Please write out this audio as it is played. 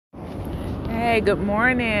Hey, good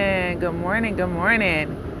morning. Good morning. Good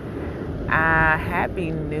morning. Happy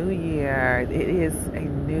New Year. It is a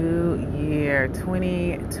new year,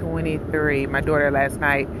 2023. My daughter last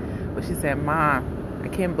night, she said, Mom, I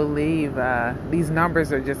can't believe these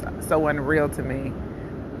numbers are just so unreal to me.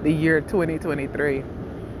 The year 2023.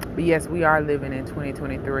 But yes, we are living in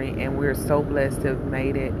 2023, and we're so blessed to have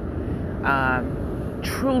made it.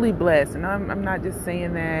 Truly blessed. And I'm not just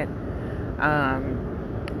saying that.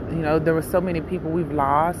 There were so many people we've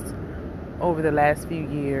lost over the last few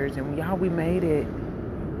years, and we made it.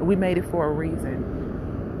 We made it for a reason.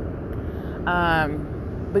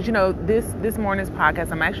 But this morning's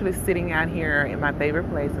podcast, I'm actually sitting out here in my favorite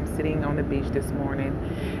place. I'm sitting on the beach this morning,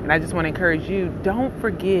 and I just want to encourage you, don't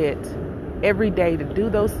forget every day to do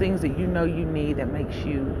those things that you know you need that makes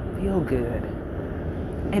you feel good.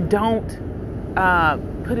 And don't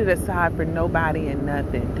put it aside for nobody and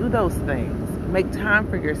nothing. Do those things. Make time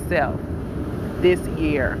for yourself this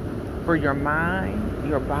year, for your mind,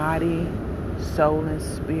 your body, soul, and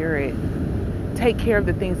spirit. Take care of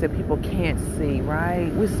the things that people can't see, right?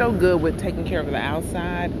 We're so good with taking care of the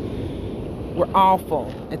outside. We're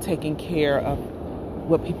awful at taking care of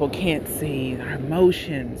what people can't see, our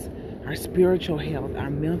emotions, our spiritual health, our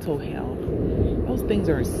mental health. Those things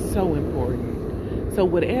are so important. So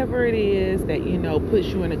whatever it is that, puts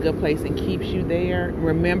you in a good place and keeps you there,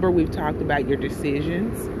 remember we've talked about your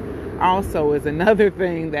decisions. Also is another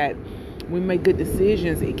thing that when we make good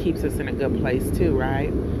decisions, it keeps us in a good place too, right?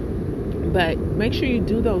 But make sure you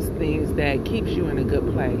do those things that keeps you in a good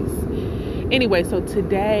place. Anyway, so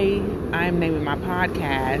today I'm naming my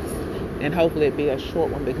podcast, and hopefully it'll be a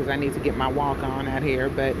short one because I need to get my walk on out here,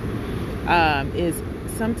 but is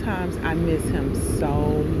sometimes I miss him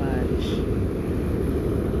so much.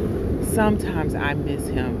 Sometimes I miss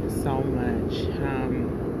him so much.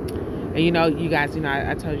 And you guys,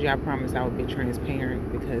 I told you I promised I would be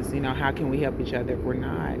transparent because, how can we help each other if we're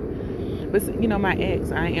not? But, my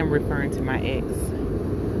ex, I am referring to my ex,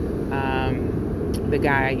 the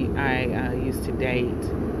guy I used to date.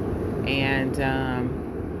 And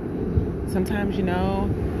sometimes,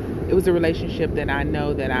 it was a relationship that I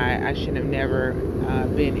know that I should have never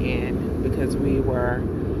been in because we were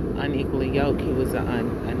unequally yoked. He was a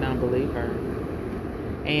non-believer,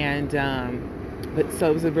 and but so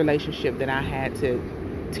it was a relationship that I had to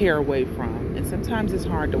tear away from. And sometimes it's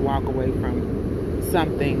hard to walk away from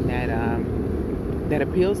something that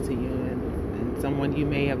appeals to you and someone you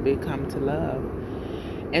may have become to love.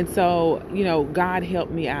 And so God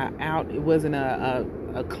helped me out. It wasn't a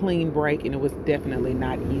clean break, and it was definitely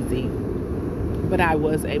not easy. But I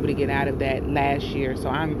was able to get out of that last year. So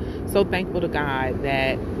I'm so thankful to God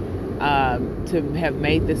that to have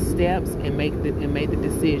made the steps and made the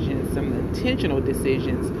decisions, some intentional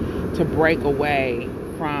decisions to break away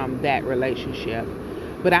from that relationship.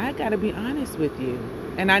 But I got to be honest with you.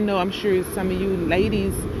 And I'm sure some of you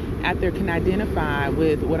ladies out there can identify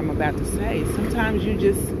with what I'm about to say. Sometimes you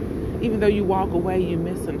just, even though you walk away, you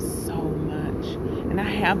miss him so much. And I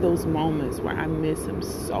have those moments where I miss him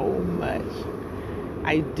so much.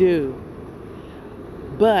 I do.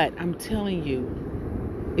 But I'm telling you,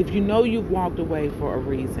 if you know you've walked away for a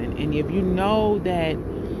reason, and if you know that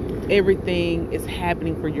everything is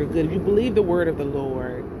happening for your good, if you believe the word of the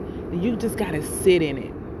Lord, then you just got to sit in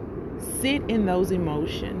it. Sit in those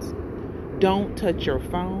emotions. Don't touch your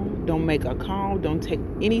phone. Don't make a call. Don't take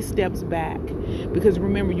any steps back. Because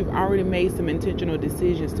remember, you've already made some intentional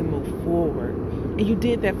decisions to move forward. And you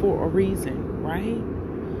did that for a reason, right?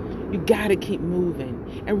 You got to keep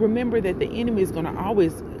moving. And remember that the enemy is going to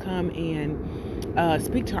always come and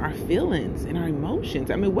speak to our feelings and our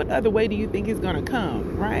emotions. I mean, what other way do you think he's going to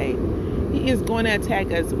come, right? He is going to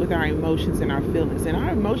attack us with our emotions and our feelings. And our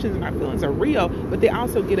emotions and our feelings are real, but they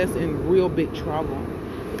also get us in real big trouble.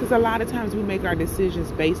 Because a lot of times we make our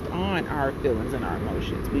decisions based on our feelings and our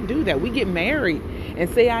emotions. We do that. We get married and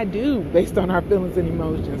say I do based on our feelings and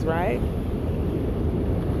emotions, right?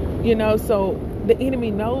 So the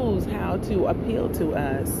enemy knows how to appeal to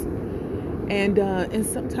us. And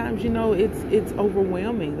sometimes, it's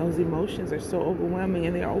overwhelming. Those emotions are so overwhelming,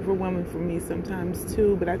 and they're overwhelming for me sometimes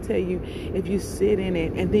too. But I tell you, if you sit in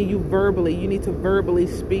it and then you need to verbally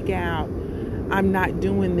speak out, I'm not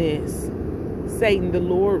doing this. Satan, the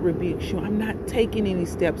Lord rebukes you. I'm not taking any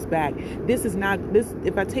steps back.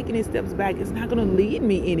 If I take any steps back, it's not going to lead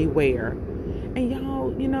me anywhere. And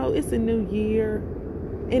y'all, it's a new year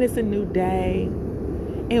and it's a new day.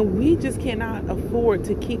 And we just cannot afford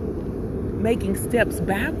to keep making steps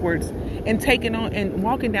backwards and taking on and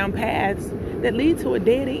walking down paths that lead to a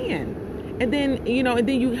dead end. And then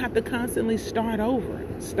you have to constantly start over.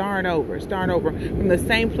 Start over from the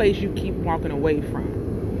same place you keep walking away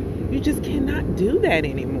from. You just cannot do that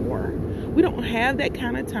anymore. We don't have that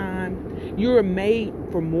kind of time. You're made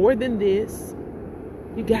for more than this.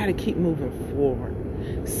 You got to keep moving forward.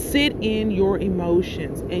 Sit in your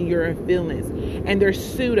emotions and your feelings. And they're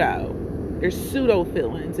pseudo. There's pseudo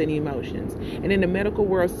feelings and emotions. And in the medical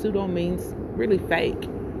world, pseudo means really fake.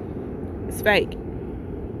 It's fake.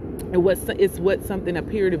 It's what something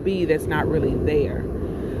appears to be that's not really there.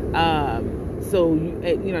 So,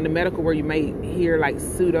 in the medical world, you may hear like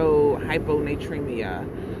pseudo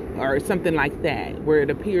hyponatremia or something like that, where it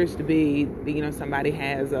appears to be, somebody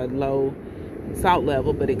has a low salt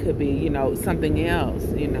level, but it could be, something else,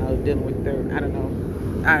 dealing with their, I don't know.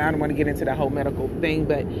 I don't want to get into the whole medical thing,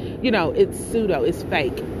 but, it's pseudo, it's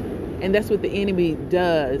fake. And that's what the enemy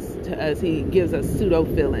does to us. He gives us pseudo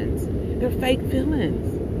feelings. They're fake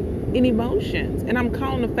feelings and emotions. And I'm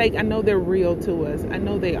calling them fake. I know they're real to us. I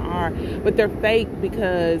know they are. But they're fake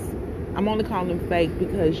because, I'm only calling them fake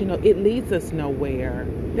because, it leads us nowhere.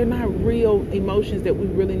 They're not real emotions that we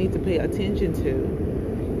really need to pay attention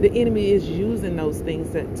to. The enemy is using those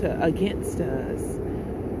things against us.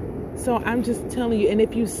 So I'm just telling you, and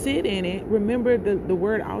if you sit in it, remember the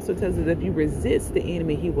word also tells us if you resist the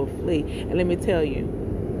enemy, he will flee. And let me tell you,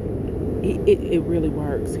 it really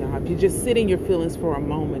works, y'all. If you just sit in your feelings for a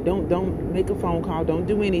moment, don't make a phone call, don't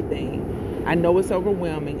do anything. I know it's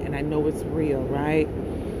overwhelming and I know it's real, right?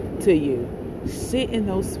 To you. Sit in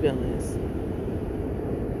those feelings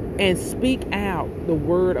and speak out the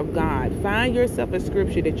word of God. Find yourself a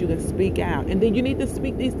scripture that you can speak out. And then you need to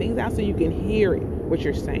speak these things out so you can hear it, what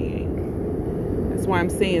you're saying. That's why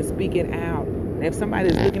I'm saying speak it out. And if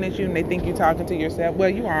somebody's looking at you and they think you're talking to yourself, well,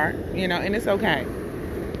 you are, and it's okay.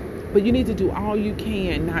 But you need to do all you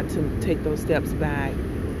can not to take those steps back.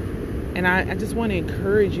 And I just want to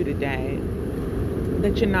encourage you today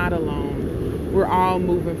that you're not alone. We're all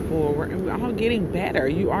moving forward and we're all getting better.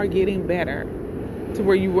 You are getting better to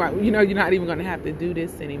where you are, you're not even going to have to do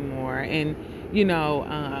this anymore. And, so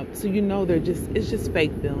it's just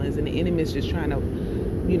fake feelings, and the enemy is just trying to,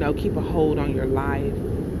 keep a hold on your life.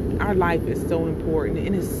 Our life is so important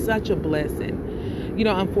and it's such a blessing.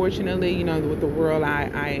 Unfortunately, with the world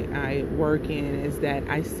I work in is that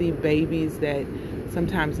I see babies that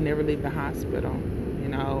sometimes never leave the hospital,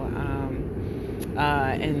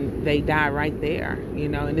 and they die right there,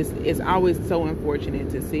 and it's always so unfortunate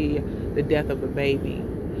to see the death of a baby.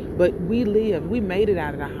 But we made it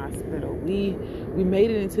out of the hospital. We made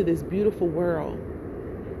it into this beautiful world,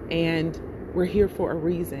 and we're here for a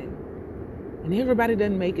reason. And everybody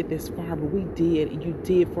doesn't make it this far, but we did, and you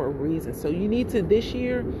did for a reason. So you need to, this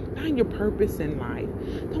year, find your purpose in life.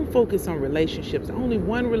 Don't focus on relationships. Only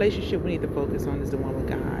one relationship we need to focus on is the one with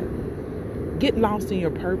God. Get lost in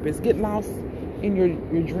your purpose. Get lost in your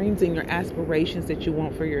dreams and your aspirations that you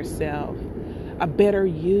want for yourself. A better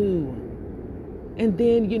you. And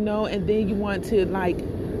then, you want to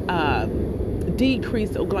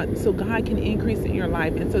decrease so God can increase in your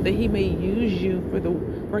life, and so that he may use you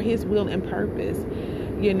for his will and purpose.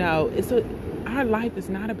 So our life is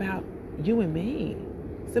not about you and me.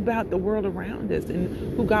 It's about the world around us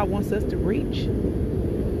and who God wants us to reach.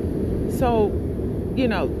 So,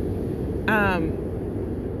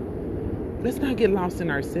 let's not get lost in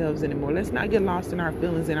ourselves anymore. Let's not get lost in our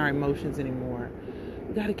feelings and our emotions anymore.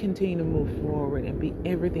 We got to continue to move forward and be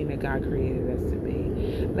everything that God created us to be.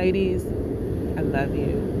 Ladies, I love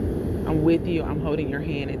you. I'm with you. I'm holding your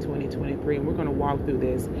hand in 2023, and we're going to walk through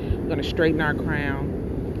this. We're going to straighten our crown.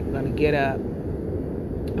 We're going to get up,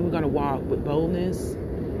 and we're going to walk with boldness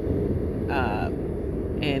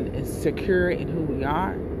and secure in who we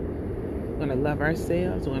are. We're going to love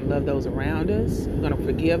ourselves. We're going to love those around us. We're going to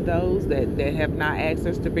forgive those that have not asked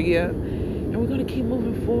us to forgive. And we're going to keep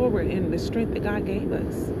moving forward in the strength that God gave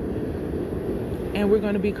us. And we're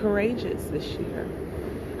going to be courageous this year.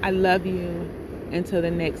 I love you. Until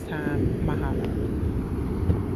the next time, mahalo.